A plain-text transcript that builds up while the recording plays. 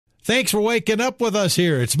Thanks for waking up with us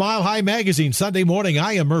here. It's Mile High Magazine, Sunday morning.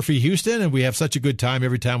 I am Murphy Houston, and we have such a good time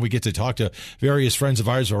every time we get to talk to various friends of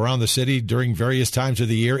ours around the city during various times of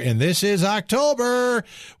the year. And this is October,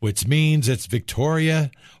 which means it's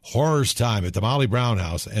Victoria Horrors time at the Molly Brown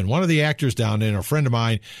House. And one of the actors down there, a friend of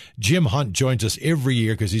mine, Jim Hunt, joins us every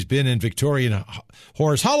year because he's been in Victorian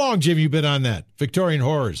Horrors. How long, Jim, you been on that? Victorian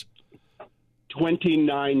Horrors?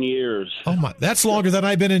 29 years. Oh my! That's longer than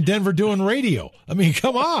I've been in Denver doing radio. I mean,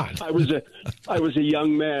 come on. I was a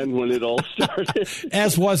young man when it all started.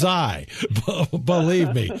 As was I,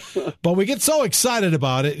 believe me. But we get so excited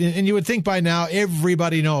about it, and you would think by now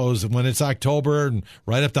everybody knows when it's October and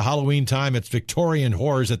right up to Halloween time, it's Victorian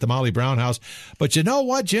Horrors at the Molly Brown House. But you know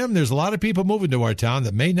what, Jim? There's a lot of people moving to our town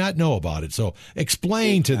that may not know about it. So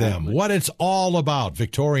explain to them what it's all about,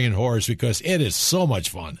 Victorian Horrors, because it is so much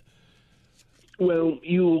fun. Well,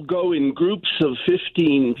 you'll go in groups of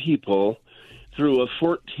 15 people through a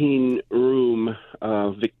 14-room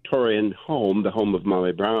Victorian home, the home of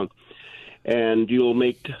Molly Brown, and you'll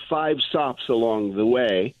make 5 stops along the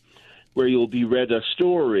way where you'll be read a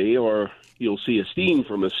story or you'll see a scene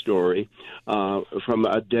from a story from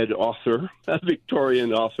a dead author, a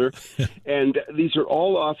Victorian author. And these are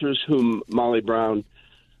all authors whom Molly Brown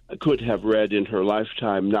could have read in her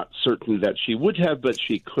lifetime. Not certain that she would have, but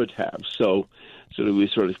she could have. So we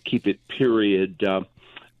sort of keep it period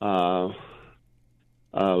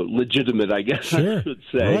legitimate, I guess sure. I should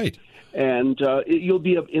say. Right. And you'll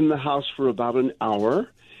be in the house for about an hour,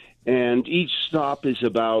 and each stop is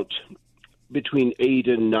about between 8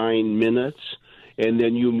 and 9 minutes, and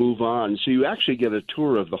then you move on. So you actually get a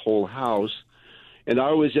tour of the whole house. And I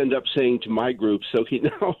always end up saying to my group, so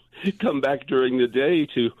now come back during the day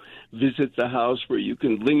to visit the house where you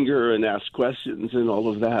can linger and ask questions and all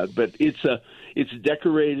of that. But it's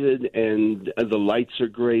decorated and the lights are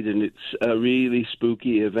great, and it's a really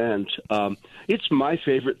spooky event. It's my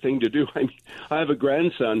favorite thing to do. I mean, I have a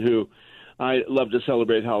grandson who I love to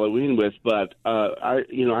celebrate Halloween with, but I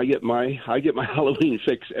get my Halloween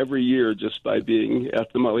fix every year just by being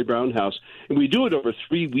at the Molly Brown House, and we do it over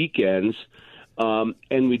 3 weekends.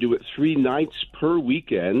 And we do it 3 nights per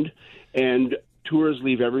weekend, and tours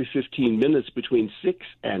leave every 15 minutes between 6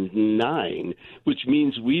 and 9, which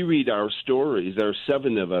means we read our stories. There are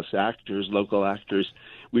 7 of us actors, local actors.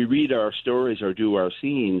 We read our stories or do our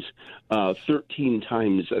scenes 13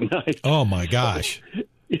 times a night. Oh, my gosh.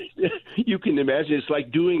 You can imagine it's like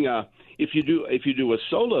doing if you do a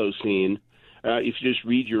solo scene, if you just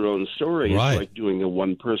read your own story, right. It's like doing a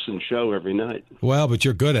one-person show every night. Well, but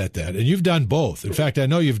you're good at that, and you've done both. In fact, I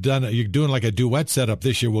know you're doing like a duet setup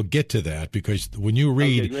this year. We'll get to that because when you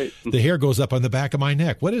read, the hair goes up on the back of my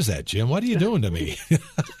neck. What is that, Jim? What are you doing to me?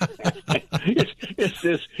 it's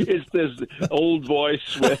this old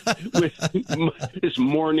voice with this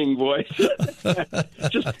morning voice,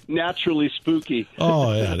 just naturally spooky.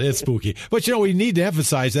 Oh yeah, it's spooky. But we need to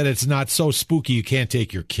emphasize that it's not so spooky you can't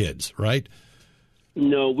take your kids, right?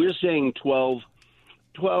 No, we're saying 12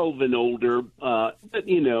 and older, but,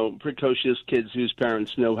 precocious kids whose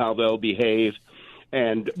parents know how they'll behave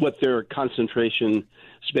and what their concentration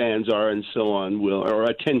spans are and so on, or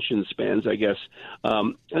attention spans, I guess.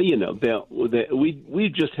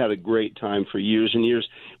 We've just had a great time for years and years.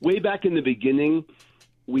 Way back in the beginning,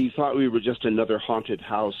 we thought we were just another haunted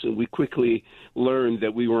house, and we quickly learned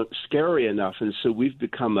that we weren't scary enough, and so we've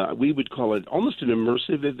become we would call it almost an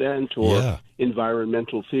immersive event or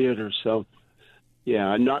environmental theater. So,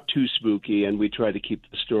 not too spooky, and we try to keep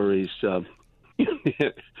the stories.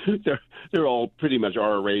 They're all pretty much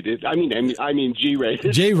R-rated. I mean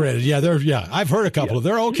G-rated. G-rated. Yeah, I've heard a couple.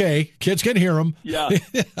 They're okay. Kids can hear them. Yeah.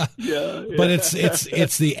 But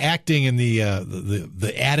it's the acting and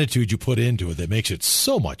the attitude you put into it that makes it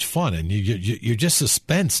so much fun, and you're just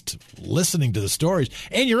suspensed listening to the stories.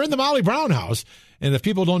 And you're in the Molly Brown House. And if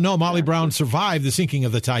people don't know, Molly Brown survived the sinking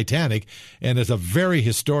of the Titanic, and it's a very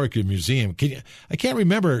historic museum. I can't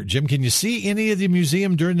remember, Jim, can you see any of the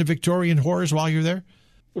museum during the Victorian Horrors while you're there?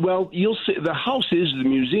 Well, you'll see. The house is the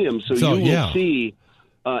museum, so you will see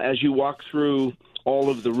as you walk through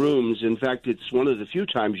all of the rooms. In fact, it's one of the few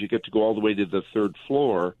times you get to go all the way to the 3rd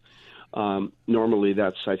floor. Normally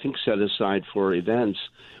that's, I think, set aside for events.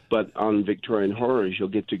 But on Victorian Horrors, you'll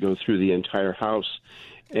get to go through the entire house.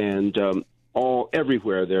 And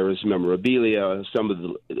everywhere there is memorabilia, some of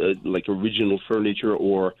the like original furniture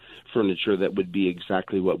or furniture that would be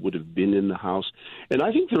exactly what would have been in the house. And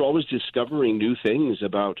I think they're always discovering new things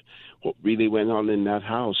about what really went on in that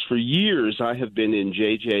house. For years, I have been in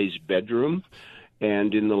JJ's bedroom,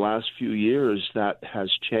 And in the last few years, that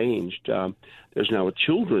has changed. There's now a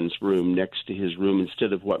children's room next to his room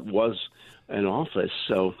instead of what was an office.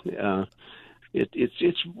 So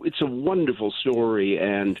it's a wonderful story,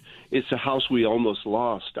 and it's a house we almost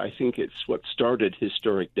lost. I think it's what started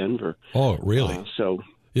historic Denver. Oh, really? So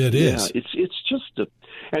it is. Yeah, it's just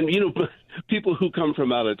and people who come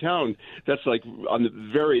from out of town, that's like on the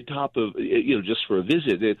very top of, just for a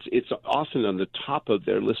visit. It's often on the top of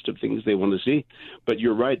their list of things they want to see. But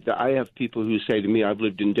you're right. I have people who say to me, I've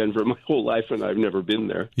lived in Denver my whole life and I've never been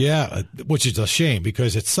there. Yeah, which is a shame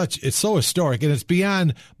because it's so historic, and it's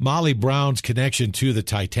beyond Molly Brown's connection to the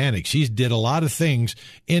Titanic. She did a lot of things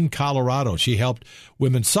in Colorado. She helped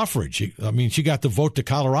women's suffrage. She got the vote to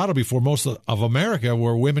Colorado before most of America,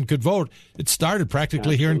 where women could vote. It started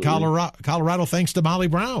practically here in Colorado thanks to Molly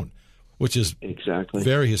Brown, which is exactly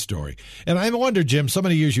very historic. And I wonder, Jim, so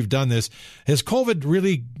many years you've done this, has COVID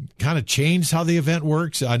really kind of changed how the event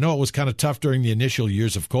works? I know it was kind of tough during the initial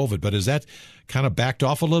years of COVID, but has that kind of backed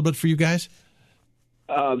off a little bit for you guys?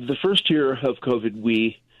 The first year of COVID,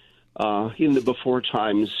 we, in the before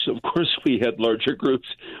times, of course, we had larger groups,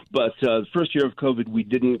 but the first year of COVID, we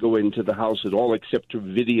didn't go into the house at all except to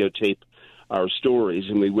videotape our stories,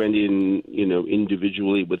 and we went in,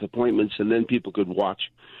 individually with appointments, and then people could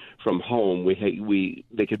watch from home.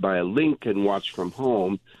 They could buy a link and watch from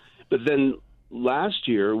home. But then last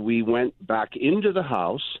year we went back into the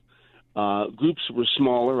house. Groups were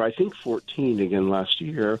smaller, I think 14 again last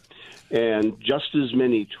year, and just as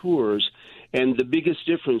many tours. And the biggest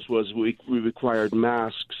difference was we required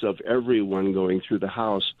masks of everyone going through the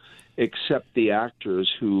house, except the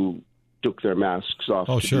actors who took their masks off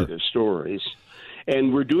to do their stories.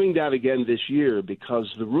 And we're doing that again this year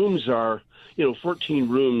because the rooms are, 14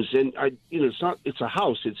 rooms, and it's a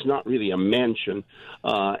house. It's not really a mansion.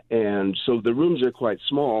 And so the rooms are quite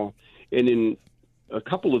small. And in a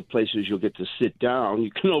couple of places you'll get to sit down.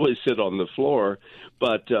 You can always sit on the floor,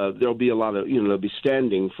 but there'll be a lot of, they'll be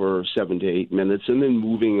standing for 7 to 8 minutes and then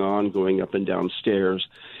moving on, going up and down stairs.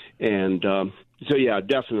 And so, yeah,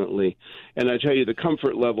 definitely. And I tell you, the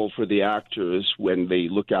comfort level for the actors when they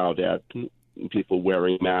look out at people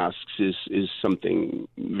wearing masks is something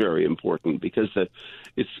very important because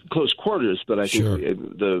it's close quarters, but I think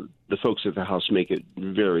the folks at the house make it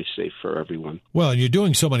very safe for everyone. Well, and you're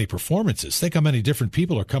doing so many performances. Think how many different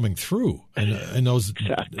people are coming through in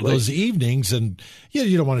those evenings. And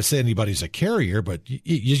you don't want to say anybody's a carrier, but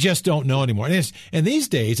you just don't know anymore. And these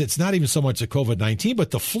days, it's not even so much the COVID-19,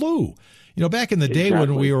 but the flu. Back in the day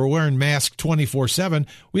when we were wearing masks 24/7,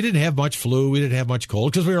 we didn't have much flu, we didn't have much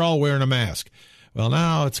cold because we were all wearing a mask. Well,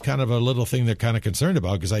 now it's kind of a little thing they're kind of concerned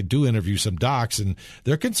about because I do interview some docs, and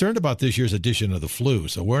they're concerned about this year's edition of the flu.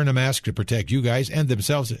 So wearing a mask to protect you guys and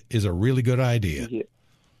themselves is a really good idea. Yeah,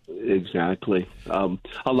 exactly.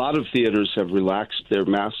 A lot of theaters have relaxed their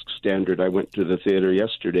mask standard. I went to the theater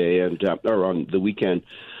yesterday or on the weekend,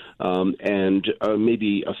 and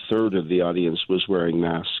maybe a third of the audience was wearing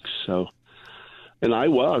masks. And I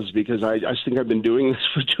was, because I think I've been doing this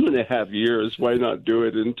for 2.5 years. Why not do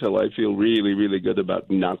it until I feel really, really good about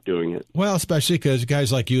not doing it? Well, especially because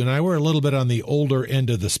guys like you and I, we're a little bit on the older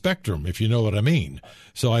end of the spectrum, if you know what I mean.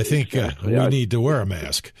 So I think we need to wear a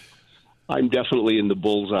mask. I'm definitely in the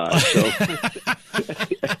bullseye. So.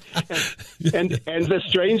 and the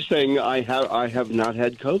strange thing, I have not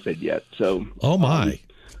had COVID yet. So oh my!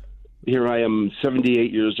 Here I am,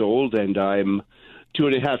 78 years old, and I'm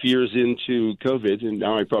 2.5 years into COVID, and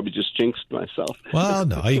now I probably just jinxed myself. Well,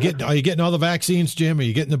 no. Are you getting all the vaccines, Jim? Are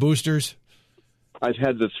you getting the boosters? I've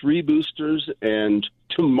had the 3 boosters, and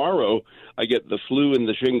tomorrow I get the flu and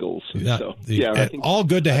the shingles. So, I think all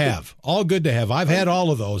good to have. All good to have. I've had all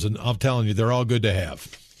of those, and I'm telling you, they're all good to have.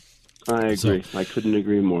 I agree. I couldn't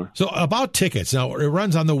agree more. So about tickets. Now, it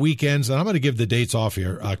runs on the weekends, and I'm going to give the dates off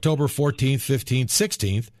here. October 14th, 15th,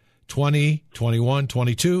 16th. 20, 21,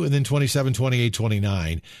 22, and then 27, 28,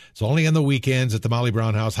 29. It's only on the weekends at the Molly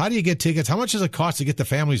Brown House. How do you get tickets? How much does it cost to get the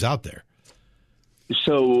families out there?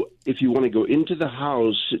 So if you want to go into the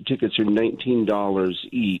house, tickets are $19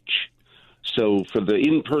 each. So for the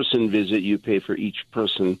in-person visit, you pay for each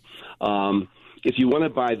person. If you want to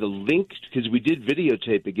buy the link, because we did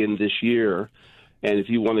videotape again this year, and if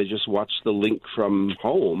you want to just watch the link from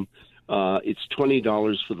home, it's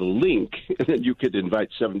 $20 for the link, and then you could invite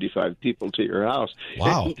 75 people to your house.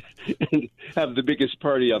 Wow! And have the biggest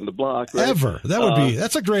party on the block, right? Ever.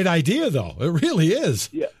 That's a great idea, though. It really is.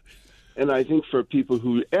 Yeah. And I think for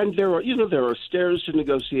people there are stairs to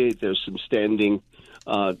negotiate. There's some standing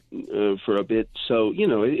for a bit. So,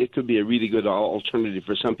 it could be a really good alternative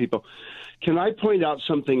for some people. Can I point out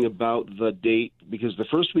something about the date? Because the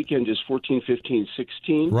first weekend is 14, 15,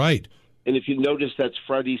 16. Right. And if you notice, that's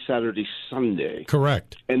Friday, Saturday, Sunday.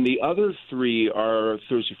 Correct. And the other three are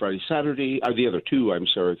Thursday, Friday, Saturday. The other two, I'm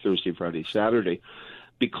sorry, Thursday, Friday, Saturday.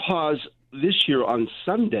 Because this year on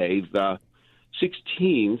Sunday, the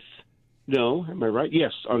 16th, no, am I right?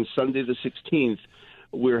 Yes, on Sunday the 16th,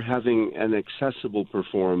 we're having an accessible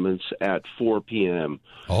performance at 4 p.m.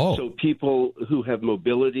 Oh. So people who have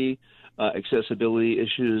mobility, accessibility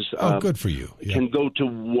issues good for you. Yeah. can go to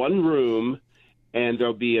one room, and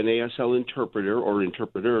there'll be an ASL interpreter or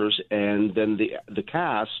interpreters, and then the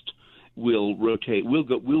cast will rotate. We'll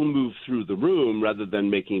move through the room rather than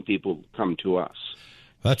making people come to us.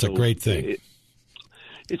 That's a great thing.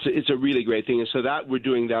 It's a really great thing. And so that we're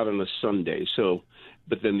doing that on a Sunday. So,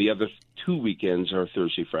 but then the other 2 weekends are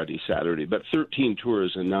Thursday, Friday, Saturday. But 13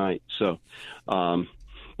 tours a night. So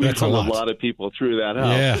we've run a lot of people through that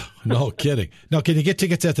house. Yeah, no kidding. Now, can you get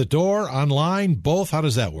tickets at the door, online, both? How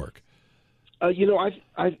does that work? I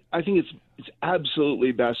think it's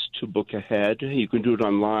absolutely best to book ahead. You can do it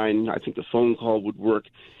online. I think the phone call would work.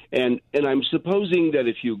 And I'm supposing that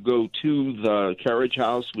if you go to the carriage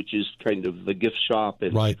house, which is kind of the gift shop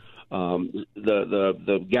and right.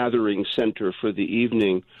 The gathering center for the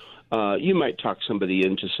evening, you might talk somebody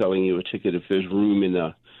into selling you a ticket if there's room in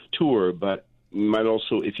a tour. But you might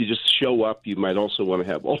also, if you just show up, you might also want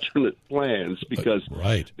to have alternate plans because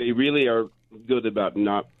they really are good about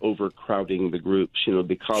not overcrowding the groups,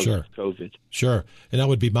 because of COVID. Sure. And that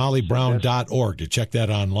would be mollybrown.org to check that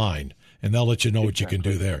online. And they'll let you know what you can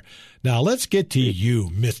do there. Now, let's get to you,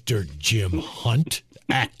 Mr. Jim Hunt,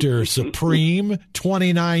 actor supreme,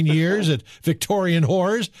 29 years at Victorian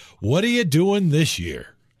Horrors. What are you doing this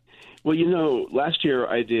year? Well, last year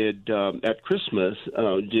I did, at Christmas,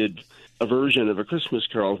 did a version of A Christmas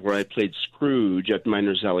Carol where I played Scrooge at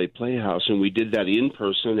Miners Alley Playhouse, and we did that in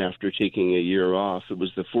person after taking a year off. It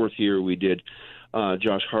was the fourth year we did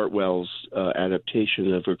Josh Hartwell's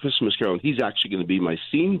adaptation of A Christmas Carol, and he's actually going to be my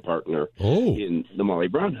scene partner in the Molly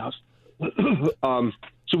Brown house.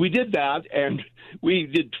 So we did that, and we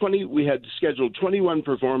did 20. We had scheduled 21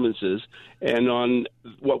 performances, and on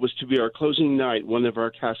what was to be our closing night, one of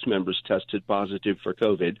our cast members tested positive for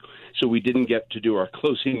COVID, so we didn't get to do our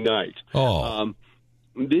closing night.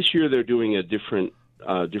 This year they're doing a different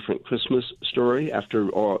Christmas story after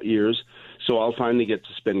all years. So I'll finally get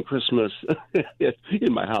to spend Christmas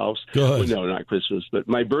in my house. Well, no, not Christmas, but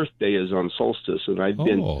my birthday is on solstice, and I've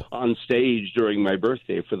been on stage during my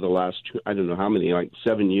birthday for the last, I don't know how many, like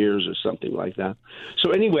 7 years or something like that. So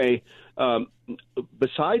anyway,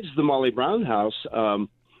 besides the Molly Brown house,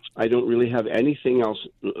 I don't really have anything else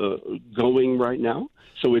going right now.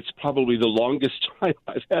 So it's probably the longest time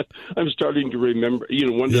I've had. I'm starting to remember,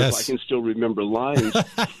 wonder if I can still remember lines.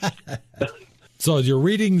 So you're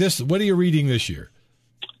reading this. What are you reading this year?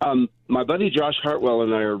 My buddy Josh Hartwell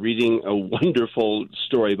and I are reading a wonderful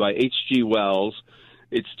story by H.G. Wells.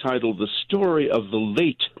 It's titled The Story of the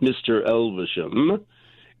Late Mr. Elvisham.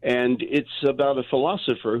 And it's about a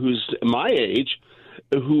philosopher who's my age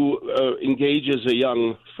who engages a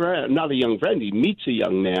young friend, not a young friend, he meets a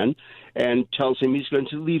young man and tells him he's going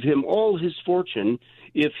to leave him all his fortune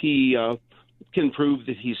if he can prove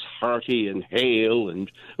that he's hearty and hale and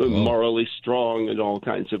morally strong and all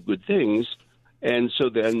kinds of good things. And so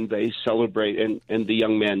then they celebrate, and the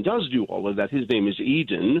young man does do all of that. His name is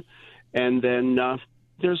Eden. And then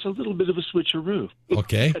there's a little bit of a switcheroo.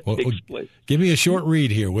 Okay. Well, give me a short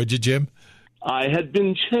read here, would you, Jim? I had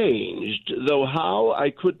been changed, though how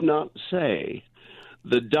I could not say.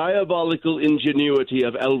 The diabolical ingenuity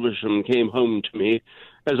of Elvisham came home to me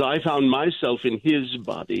as I found myself in his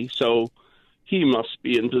body, so he must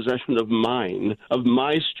be in possession of mine, of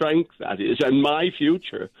my strength, that is, and my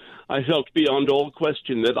future. I felt beyond all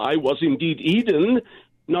question that I was indeed Eden,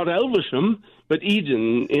 not Elvisham, but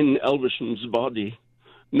Eden in Elvisham's body.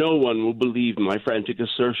 No one will believe my frantic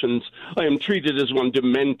assertions. I am treated as one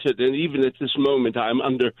demented, and even at this moment I am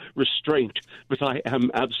under restraint. But I am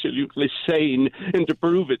absolutely sane, and to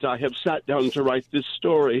prove it, I have sat down to write this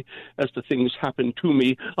story. As the things happen to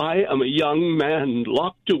me, I am a young man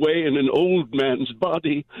locked away in an old man's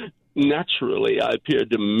body. Naturally, I appear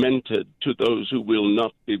demented to those who will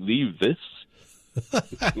not believe this.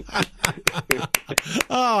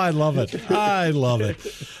 Oh, I love it. I love it.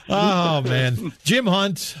 Oh, man. Jim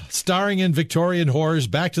Hunt, starring in Victorian Horrors,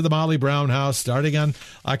 back to the Molly Brown house, starting on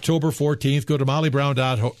October 14th. Go to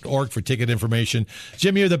mollybrown.org for ticket information.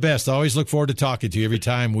 Jim, you're the best. I always look forward to talking to you every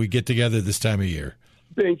time we get together this time of year.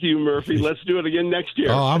 Thank you, Murphy. Let's do it again next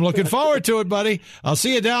year. Oh, I'm looking forward to it, buddy. I'll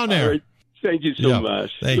see you down there. All right. Thank you so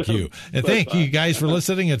much. Thank you. And thank you guys for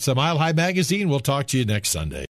listening. It's a Mile High Magazine. We'll talk to you next Sunday.